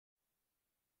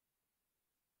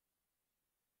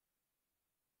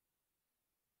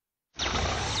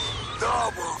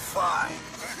Double fine.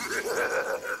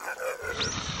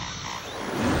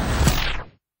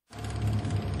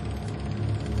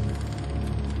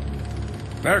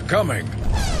 They're coming.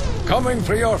 Coming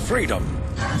for your freedom.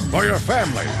 For your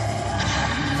family.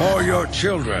 For your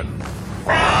children.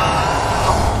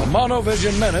 The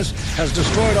Monovision menace has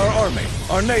destroyed our army,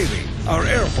 our navy, our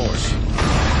air force.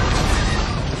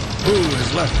 Who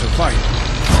is left to fight?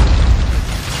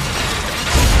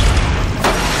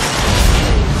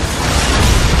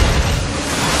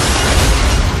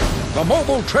 The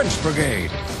Mobile Trench Brigade.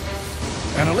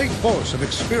 An elite force of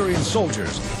experienced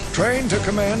soldiers trained to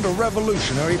command a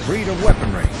revolutionary breed of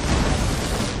weaponry.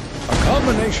 A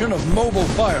combination of mobile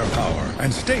firepower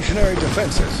and stationary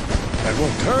defenses that will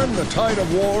turn the tide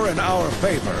of war in our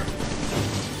favor.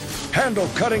 Handle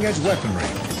cutting-edge weaponry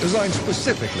designed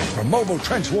specifically for mobile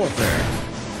trench warfare.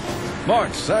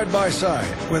 March side by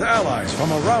side with allies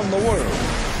from around the world.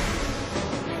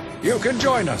 You can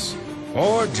join us,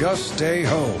 or just stay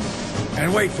home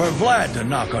and wait for Vlad to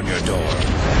knock on your door.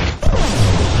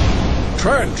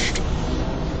 Trenched.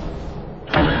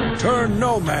 Turn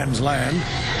no man's land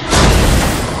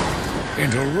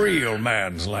into real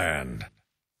man's land.